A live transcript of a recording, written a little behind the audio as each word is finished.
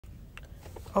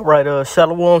All right,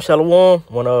 shalom, shalom.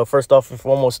 Want to first off and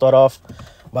foremost start off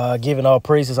by giving all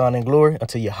praises, honor, and glory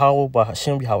unto Yahweh, by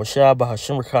Hashem, Yahweh Shai, by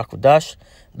Hashem, Rakakwadash.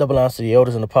 Double honors to the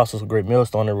elders and apostles of great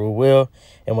millstone and rule well,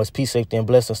 and much peace, safety, and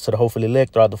blessings to the hopefully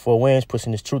elect throughout the four winds,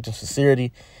 pushing this truth and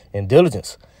sincerity and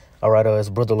diligence. All right, it's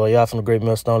Brother Loyal from the great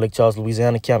millstone, Lake Charles,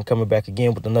 Louisiana camp, coming back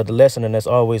again with another lesson, and as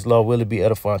always, Lord will it be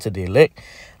edifying to the elect.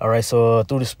 All right, so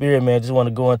through the Spirit, man, just want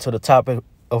to go into the topic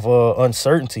of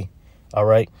uncertainty. All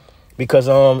right. Because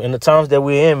in the times that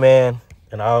we're in, man,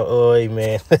 and our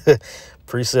man,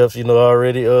 precepts,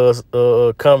 already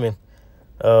coming.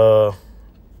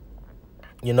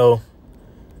 In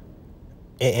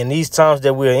these times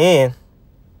that we're in,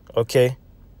 okay,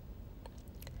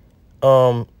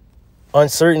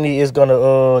 uncertainty is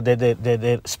gonna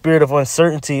that spirit of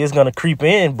uncertainty is gonna creep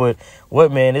in. But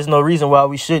what, man? There's no reason why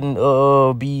we shouldn't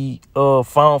be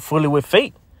found fully with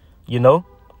faith,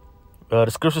 The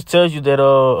scriptures tells you that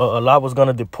a lot was going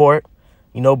to depart,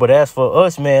 but as for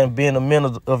us, man, being the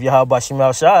men of Yahweh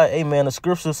Shai Shai, hey, man, the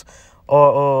scriptures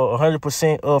are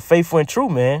 100% faithful and true,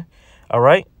 man. All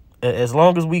right. As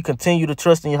long as we continue to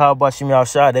trust in Yahweh Shai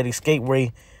Shai, that escape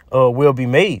way will be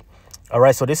made. All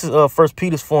right. So this is 1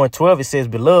 Peter 4:12. It says,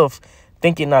 "Beloved,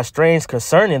 think it not strange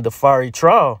concerning the fiery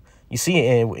trial." You see,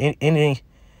 and any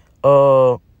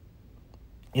if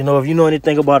you know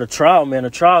anything about a trial, man, a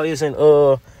trial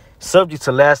isn't subject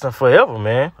to lasting forever,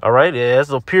 man. All right. It has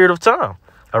a period of time.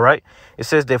 All right. It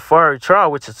says that fiery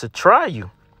trial, which is to try you.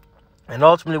 And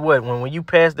ultimately when you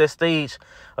pass that stage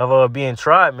of being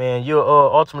tried, man, you're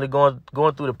ultimately going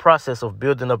through the process of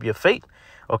building up your faith.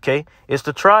 Okay. It's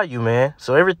to try you, man.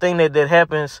 So everything that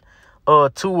happens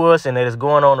to us and that is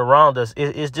going on around us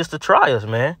is just to try us,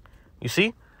 man. You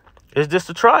see, it's just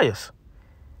to try us.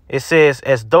 It says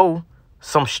as though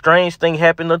some strange thing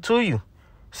happened unto you.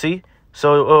 See?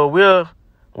 So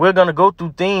we're gonna go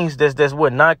through things that's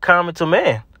what not common to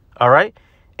man. All right,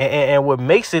 and what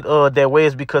makes it that way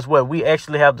is because we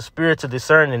actually have the spirit to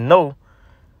discern and know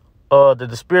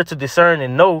the spirit to discern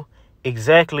and know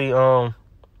exactly how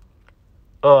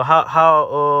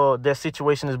that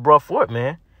situation is brought forth,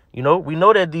 man. We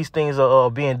know that these things are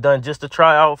being done just to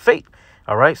try our faith.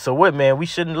 All right, so man, we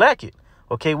shouldn't lack it.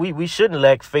 Okay, we shouldn't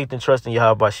lack faith and trust in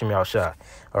Yahweh Shai Shai.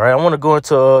 All right, I want to go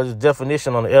into the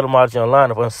definition on the etymology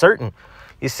online of uncertain.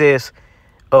 It says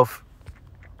of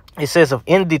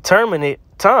indeterminate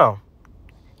time.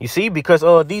 You see, because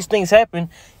these things happen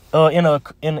in a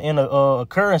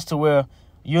occurrence to where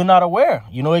you're not aware.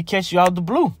 It catches you out of the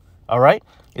blue. All right,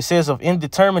 it says of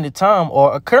indeterminate time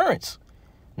or occurrence,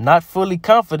 not fully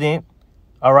confident.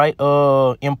 All right,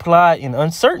 implied in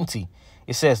uncertainty.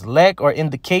 It says lack or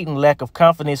indicating lack of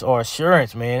confidence or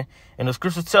assurance, man. And the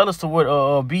scriptures tell us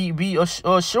to be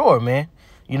assured, man.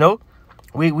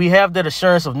 We have that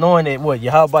assurance of knowing that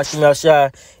Yahweh Shai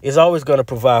Shai is always going to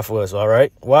provide for us. All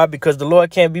right. Why? Because the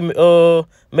Lord can't be made a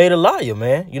liar,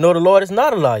 man. The Lord is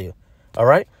not a liar. All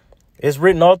right. It's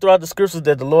written all throughout the scriptures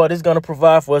that the Lord is going to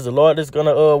provide for us. The Lord is going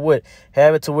to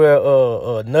have it to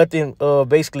where nothing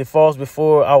basically falls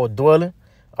before our dwelling.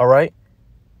 All right.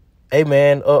 Hey,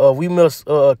 man, we must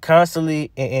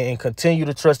constantly and continue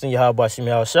to trust in Yahweh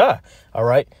Shai Shai. All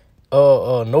right.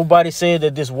 Nobody said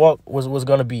that this walk was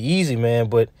going to be easy, man.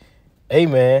 But, hey,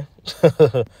 man,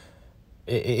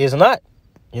 it's not,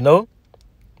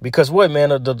 because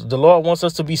man, the Lord wants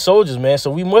us to be soldiers, man. So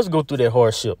we must go through that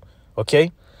hardship.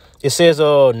 OK, it says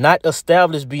not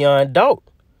established beyond doubt.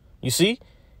 You see,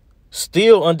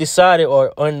 still undecided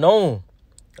or unknown.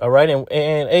 All right. And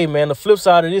hey, man, the flip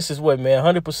side of this is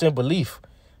 100% belief.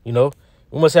 We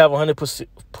must have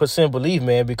 100% belief,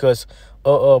 man, because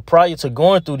prior to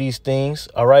going through these things,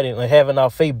 all right, and having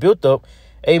our faith built up,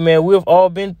 hey, man, we've all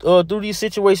been through these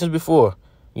situations before,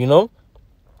 And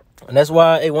that's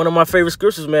why, one of my favorite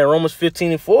scriptures, man, Romans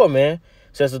 15:4, man,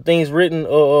 says the things written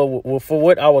for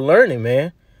what our learning,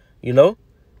 man,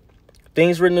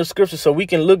 things written in the scripture so we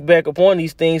can look back upon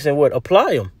these things and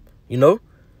apply them,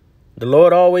 The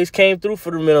Lord always came through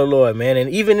for the men of the Lord, man. And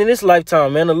even in this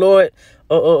lifetime, man, the Lord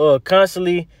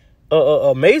constantly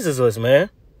amazes us, man.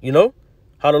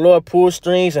 How the Lord pulls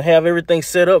strings and have everything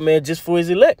set up, man, just for his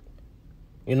elect.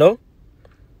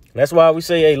 That's why we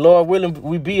say, hey, Lord willing,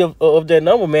 we be of that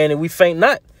number, man, and we faint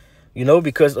not,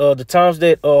 because the times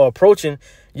that are approaching,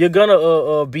 you're going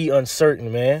to be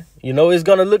uncertain, man. It's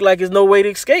going to look like there's no way to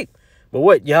escape.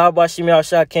 But Yahweh Shai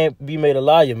Shai can't be made a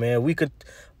liar, man. We could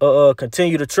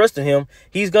continue to trust in him.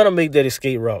 He's going to make that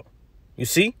escape route. You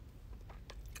see?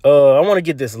 I want to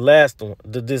get this last one.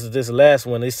 This last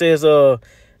one. It says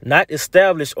not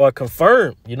established or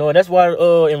confirmed. And that's why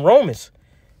in Romans,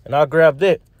 and I'll grab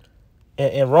that.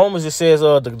 In Romans, it says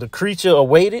the creature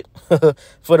awaited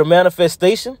for the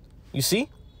manifestation. You see?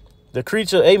 The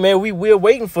creature, amen, we're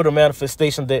waiting for the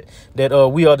manifestation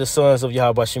that we are the sons of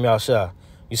Yahweh Shem Yahushua.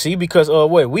 You see, because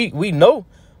we know,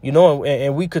 you know,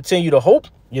 and we continue to hope,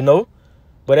 you know.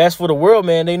 But as for the world,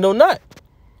 man, they know not.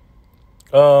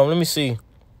 Let me see.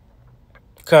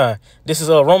 This is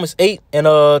Romans 8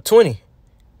 and 20.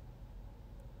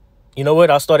 You know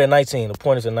what? I'll start at 19. The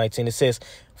point is at 19. It says,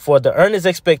 for the earnest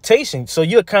expectation. So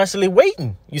you're constantly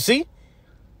waiting, you see?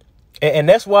 And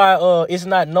that's why it's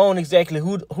not known exactly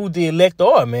who the elect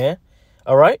are, man.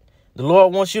 All right? The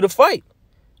Lord wants you to fight.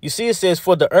 You see, it says,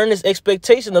 for the earnest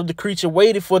expectation of the creature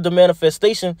waited for the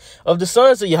manifestation of the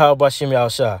sons of Yahweh Shem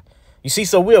Yahushua. You see,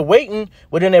 so we're waiting.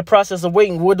 Within that process of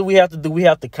waiting, what do we have to do? We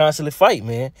have to constantly fight,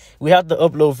 man. We have to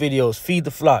upload videos, feed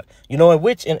the flock. You know,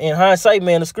 in hindsight,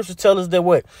 man, the scriptures tell us that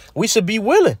what? We should be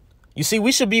willing. You see,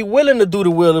 we should be willing to do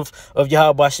the will of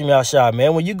Yahweh Shem Yahushua,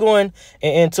 man. When you go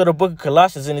into the book of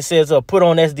Colossians and it says, put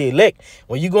on as the elect.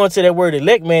 When you go into that word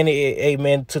elect, man,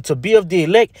 man, to be of the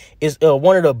elect is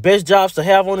one of the best jobs to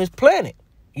have on this planet,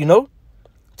 you know?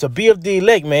 To be of the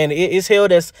elect, man, it's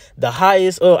held as the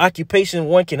highest occupation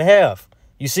one can have,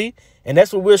 you see? And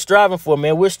that's what we're striving for,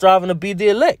 man. We're striving to be the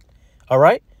elect, all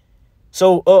right?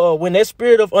 So when that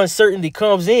spirit of uncertainty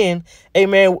comes in, hey,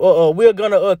 man, we're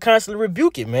going to constantly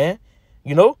rebuke it, man,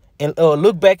 you know, and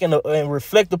look back and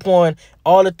reflect upon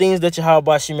all the things that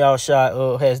Yahweh Shem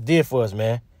Yahushua has did for us,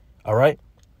 man, all right?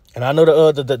 And I know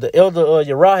the elder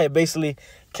Uriah had basically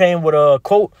came with a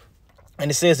quote. And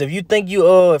it says, if you think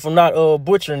if I'm not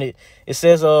butchering it, it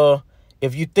says,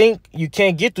 if you think you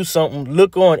can't get through something,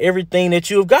 look on everything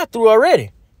that you have got through already.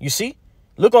 You see?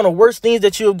 Look on the worst things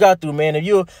that you have got through, man. And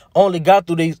you only got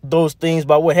through those things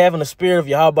by having the spirit of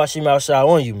Yahweh Shem Yahushua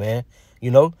on you, man. You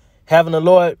know, having the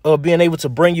Lord being able to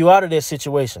bring you out of that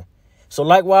situation. So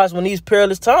likewise, when these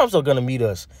perilous times are going to meet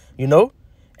us, you know,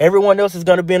 everyone else is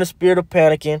going to be in a spirit of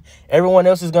panicking. Everyone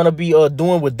else is going to be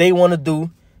doing what they want to do.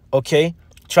 OK,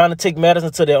 trying to take matters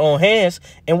into their own hands,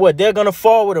 and what they're going to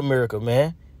fall with America,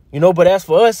 man. You know, but as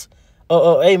for us,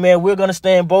 hey, man, we're going to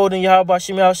stand bold in Yahweh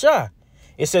Shem Yahushua.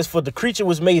 It says, for the creature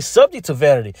was made subject to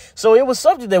vanity. So it was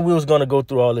subject that we was going to go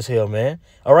through all this hell, man.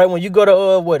 All right, when you go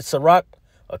to, Sirach,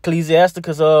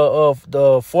 Ecclesiasticus, of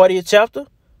the 40th chapter,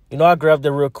 you know, I grabbed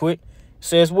that real quick. It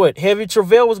says what? Heavy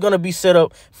travail was going to be set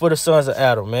up for the sons of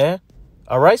Adam, man.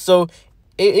 All right, so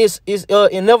it's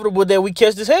inevitable that we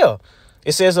catch this hell.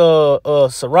 It says,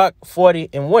 Sirach 40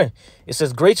 and 1. It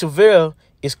says, great travail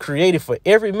is created for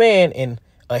every man, and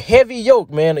a heavy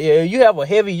yoke, man. You have a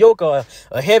heavy yoke or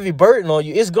a heavy burden on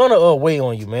you, it's gonna weigh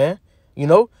on you, man. You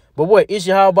know, but what? It's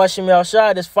Yahweh Shem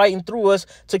Yahushua that's fighting through us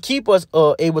to keep us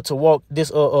able to walk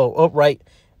this upright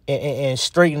and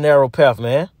straight and narrow path,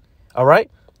 man. All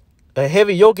right. A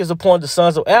heavy yoke is upon the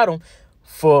sons of Adam,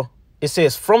 for it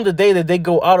says, from the day that they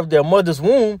go out of their mother's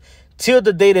womb till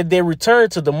the day that they return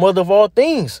to the mother of all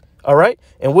things. All right.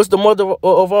 And what's the mother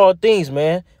of all things,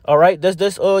 man? All right. That's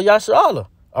Yasharallah.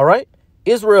 All right.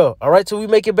 Israel. All right. Till we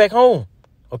make it back home.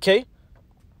 OK.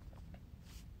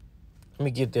 Let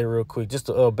me get there real quick, just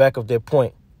to back up that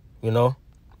point, you know.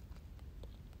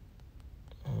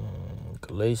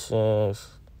 Galatians,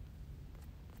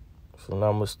 if I'm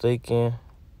not mistaken.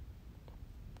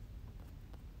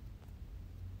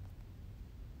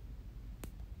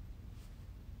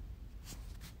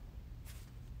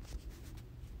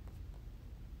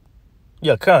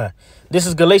 Yeah, kind. This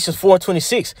is Galatians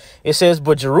 4:26. It says,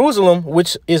 but Jerusalem,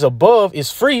 which is above,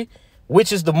 is free,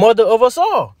 which is the mother of us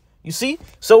all. You see?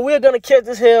 So we're going to catch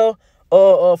this hell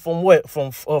from what?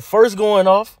 From first going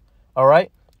off. All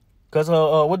right. Because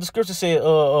what the scripture said,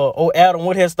 oh, Adam,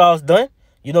 what hast thou done?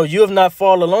 You know, you have not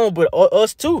fallen alone, but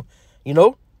us too. You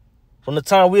know, from the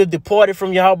time we have departed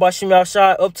from Yahweh Shem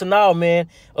Yahushua up to now, man,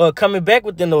 coming back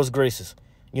within those graces,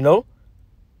 you know.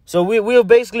 So we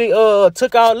basically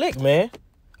took our lick, man.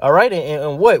 All right.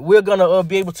 And what? We're going to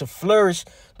be able to flourish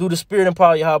through the spirit and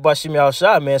power of Yahweh Shem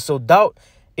Yahushua, man. So doubt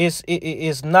is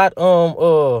not,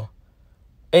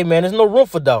 hey, man, there's no room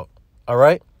for doubt. All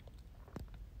right.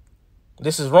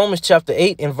 This is Romans chapter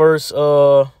 8 and verse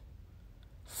 5.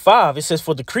 It says,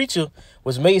 for the creature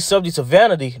was made subject to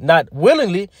vanity, not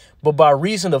willingly, but by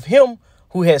reason of him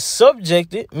who has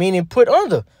subjected, meaning put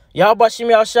under. Yahweh Shem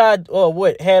Yahushua,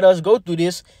 what had us go through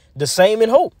this, the same in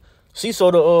hope. See,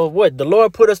 so the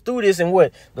Lord put us through this, and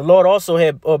what the Lord also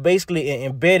had basically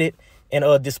embedded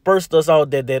and dispersed us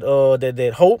out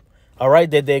that hope. All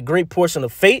right, that great portion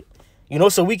of faith, you know,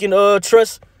 so we can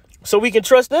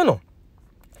trust in him.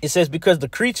 It says, because the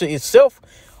creature itself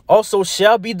also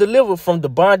shall be delivered from the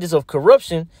bondage of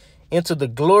corruption into the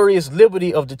glorious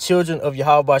liberty of the children of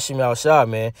Yahweh Shem Shah,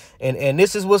 man. And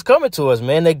this is what's coming to us,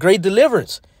 man. That great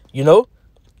deliverance, you know,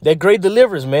 that great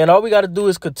deliverance, man. All we got to do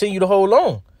is continue to hold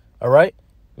on. All right.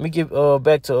 Let me get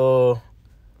back to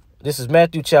this is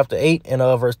Matthew chapter 8 and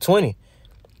verse 20.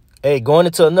 Hey, going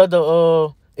into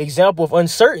another example of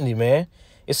uncertainty, man.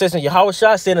 It says, and Yahweh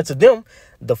Shah said unto them,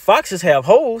 the foxes have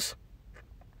holes.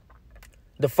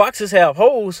 The foxes have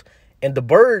holes, and the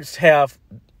birds have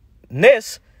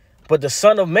nests, but the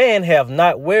Son of Man have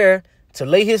not where to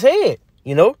lay his head,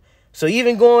 you know? So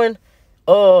even going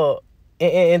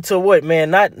into what,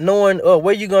 man, not knowing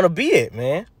where you're going to be at,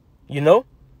 man, you know?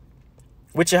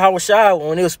 With Yahweh Shah,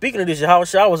 when he was speaking of this, Yahweh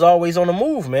Shah was always on the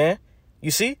move, man.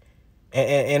 You see?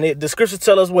 And the scriptures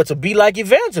tell us what? To be like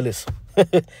evangelists.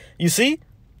 You see?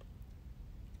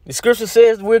 The scripture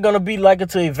says we're going to be like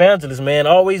unto evangelists, man.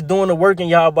 Always doing the work in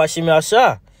Yahweh Shem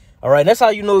Shah. All right, that's how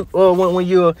you know when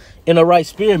you're in the right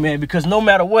spirit, man, because no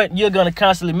matter what, you're going to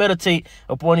constantly meditate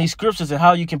upon these scriptures and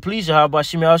how you can please Yahweh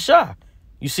Shem Shah.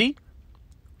 You see?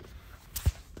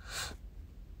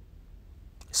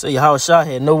 So Yahweh Shah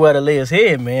had nowhere to lay his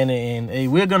head, man,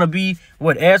 and we're going to be,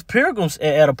 what, as pilgrims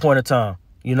at a point in time,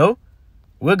 you know?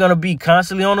 We're going to be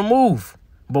constantly on the move.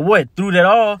 But what, through that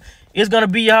all, it's going to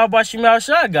be Yahweh Shem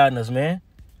Shah guiding us, man.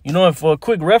 You know, and for a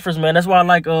quick reference, man, that's why I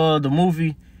like the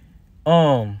movie,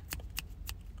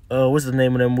 what's the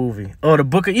name of that movie? Oh, The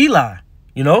Book of Eli,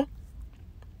 you know?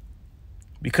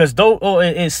 Because though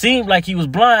it seemed like he was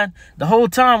blind the whole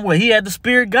time, he had the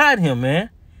Spirit guide him, man.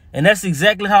 And that's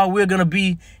exactly how we're going to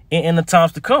be in the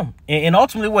times to come. And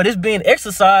ultimately, it's being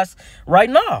exercised right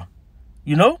now,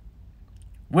 you know?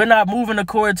 We're not moving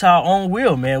according to our own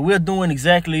will, man. We're doing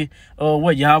exactly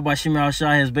what Yahweh Shem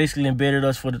Shah has basically embedded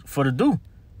us for to do,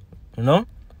 you know?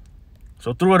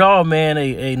 So through it all, man,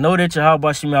 know that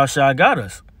Yahweh Shem Shah got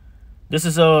us. This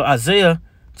is Isaiah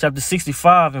chapter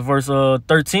 65 and verse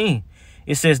 13.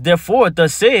 It says, therefore,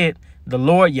 thus said the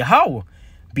Lord Yahweh,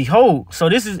 behold. So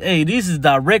this is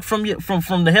direct from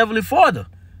the heavenly Father.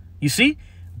 You see?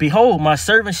 Behold, my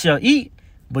servant shall eat,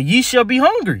 but ye shall be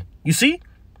hungry. You see?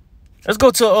 Let's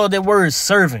go to that word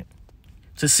servant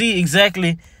to see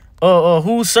exactly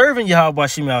who's serving Yahweh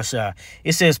Shem Shah.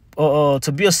 It says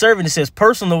to be a servant, it says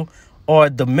personal or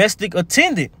domestic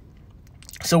attendant.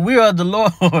 So we are the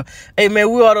Lord. Hey,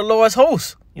 man, we are the Lord's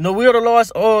host. You know, we are the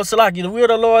Lord's Salak. You know, we are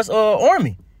the Lord's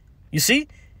army. You see?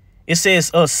 It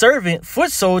says servant,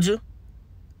 foot soldier,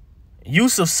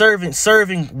 use of servant,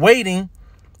 serving, waiting,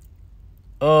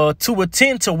 to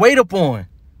attend, to wait upon.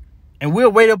 And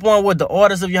we'll wait upon what? The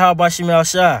orders of Yahweh Shem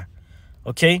Shah.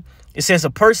 Okay? It says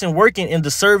a person working in the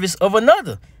service of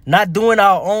another, not doing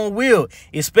our own will,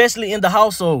 especially in the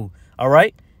household. All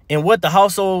right? And what the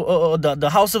household, the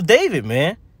house of David,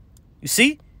 man. You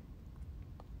see?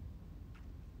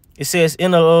 It says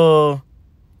in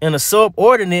a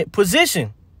subordinate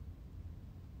position.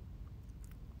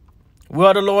 We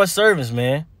are the Lord's servants,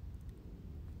 man.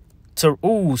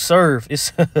 Serve.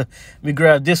 It's let me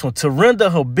grab this one. To render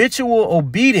habitual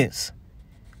obedience,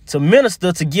 to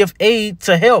minister, to give aid,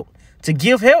 to help, to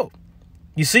give help.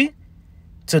 You see?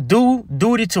 To do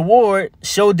duty toward,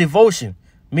 show devotion.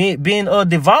 Being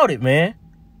devoted, man.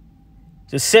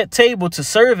 To set table, to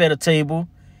serve at a table,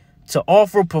 to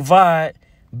offer, provide,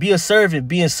 be a servant,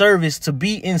 be in service, to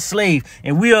be enslaved.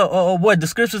 And we are what the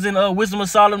scriptures in Wisdom of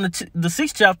Solomon, the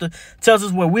 6th chapter, tells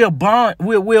us where we are bound.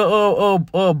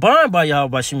 We're bound by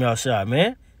Yahweh Shem Shah,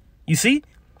 man. You see,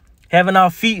 having our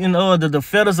feet in the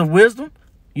fetters of wisdom,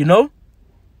 you know.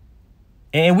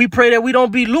 And we pray that we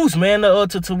don't be loose, man,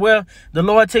 to where the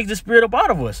Lord takes the spirit up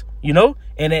out of us, you know.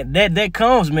 And that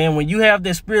comes, man, when you have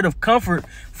that spirit of comfort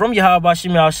from Yahweh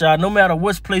Shem Shah. No matter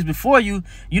what's placed before you,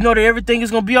 you know that everything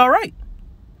is gonna be all right.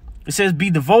 It says be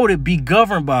devoted, be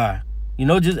governed by, you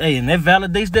know, and that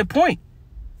validates that point.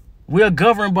 We are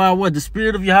governed by what? The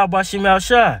spirit of Yahweh Shem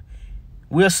Shah.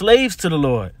 We are slaves to the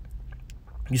Lord.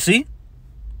 You see?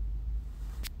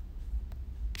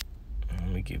 Let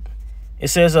me keep. It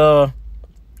says,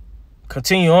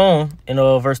 continue on in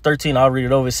verse 13. I'll read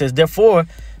it over. It says, therefore,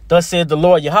 thus said the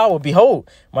Lord Yahweh, behold,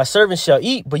 my servant shall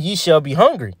eat, but ye shall be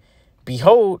hungry.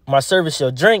 Behold, my servant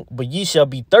shall drink, but ye shall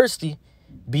be thirsty.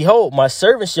 Behold, my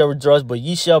servant shall rejoice, but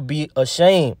ye shall be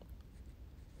ashamed.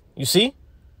 You see?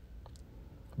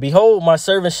 Behold, my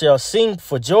servant shall sing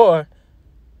for joy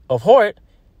of heart,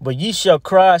 but ye shall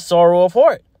cry sorrow of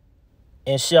heart,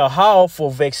 and shall howl for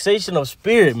vexation of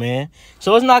spirit, man.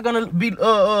 So it's not gonna be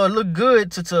look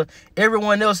good to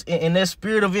everyone else in that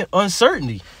spirit of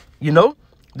uncertainty, you know,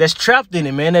 that's trapped in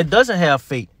it, man, that doesn't have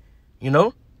faith, you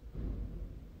know.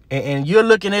 And you're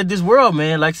looking at this world,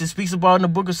 man, like it speaks about in the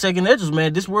book of 2nd Esdras,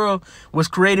 man. This world was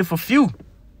created for few.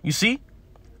 You see?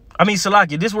 I mean,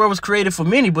 Salakia, this world was created for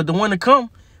many, but the one to come,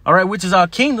 all right, which is our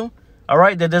kingdom, all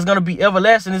right, that's going to be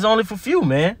everlasting, is only for few,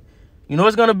 man. You know,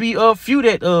 it's going to be a few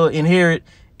that inherit,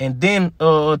 and then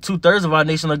 2/3 of our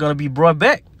nation are going to be brought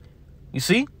back. You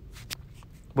see?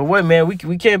 But what, man, we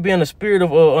can't be in the spirit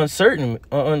of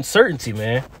uncertainty,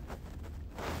 man.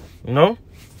 You know?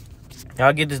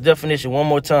 I'll get this definition one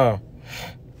more time.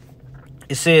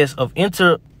 It says of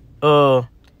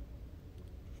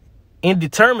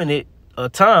indeterminate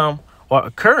time or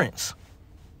occurrence,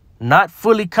 not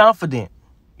fully confident.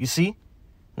 You see?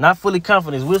 Not fully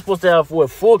confident. We're supposed to have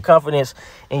full confidence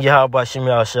in Yahweh Hashem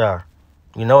Yahushua.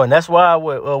 You know, and that's why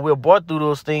we're brought through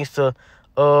those things to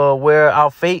where our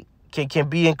faith can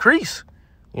be increased.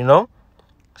 You know?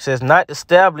 It says not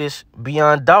established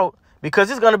beyond doubt, because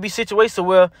it's going to be situations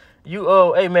where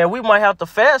you, hey, man, we might have to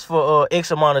fast for X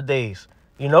amount of days,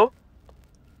 you know?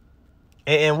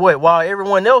 And while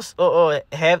everyone else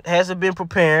hasn't been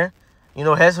preparing, you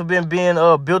know, hasn't been being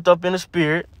built up in the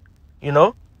spirit, you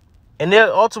know? And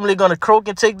they're ultimately going to croak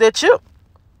and take their chip.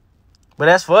 But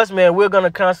as for us, man, we're going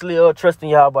to constantly trust in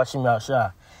Yahweh Hashem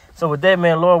Yahushua. So with that,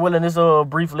 man, Lord willing, this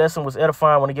brief lesson was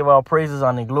edifying. I want to give our praises,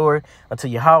 honor, and glory unto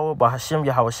Yahweh, by Hashem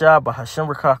Yahushua, by Hashem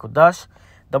Rakah Kodash.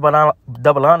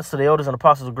 Double honors to the elders and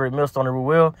apostles of Great Millstone and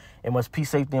Ruel, and much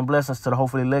peace, safety, and blessings to the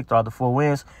hopefully elect, all the four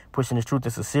winds, pushing this truth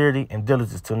and sincerity and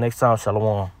diligence. Till next time,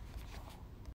 shalom.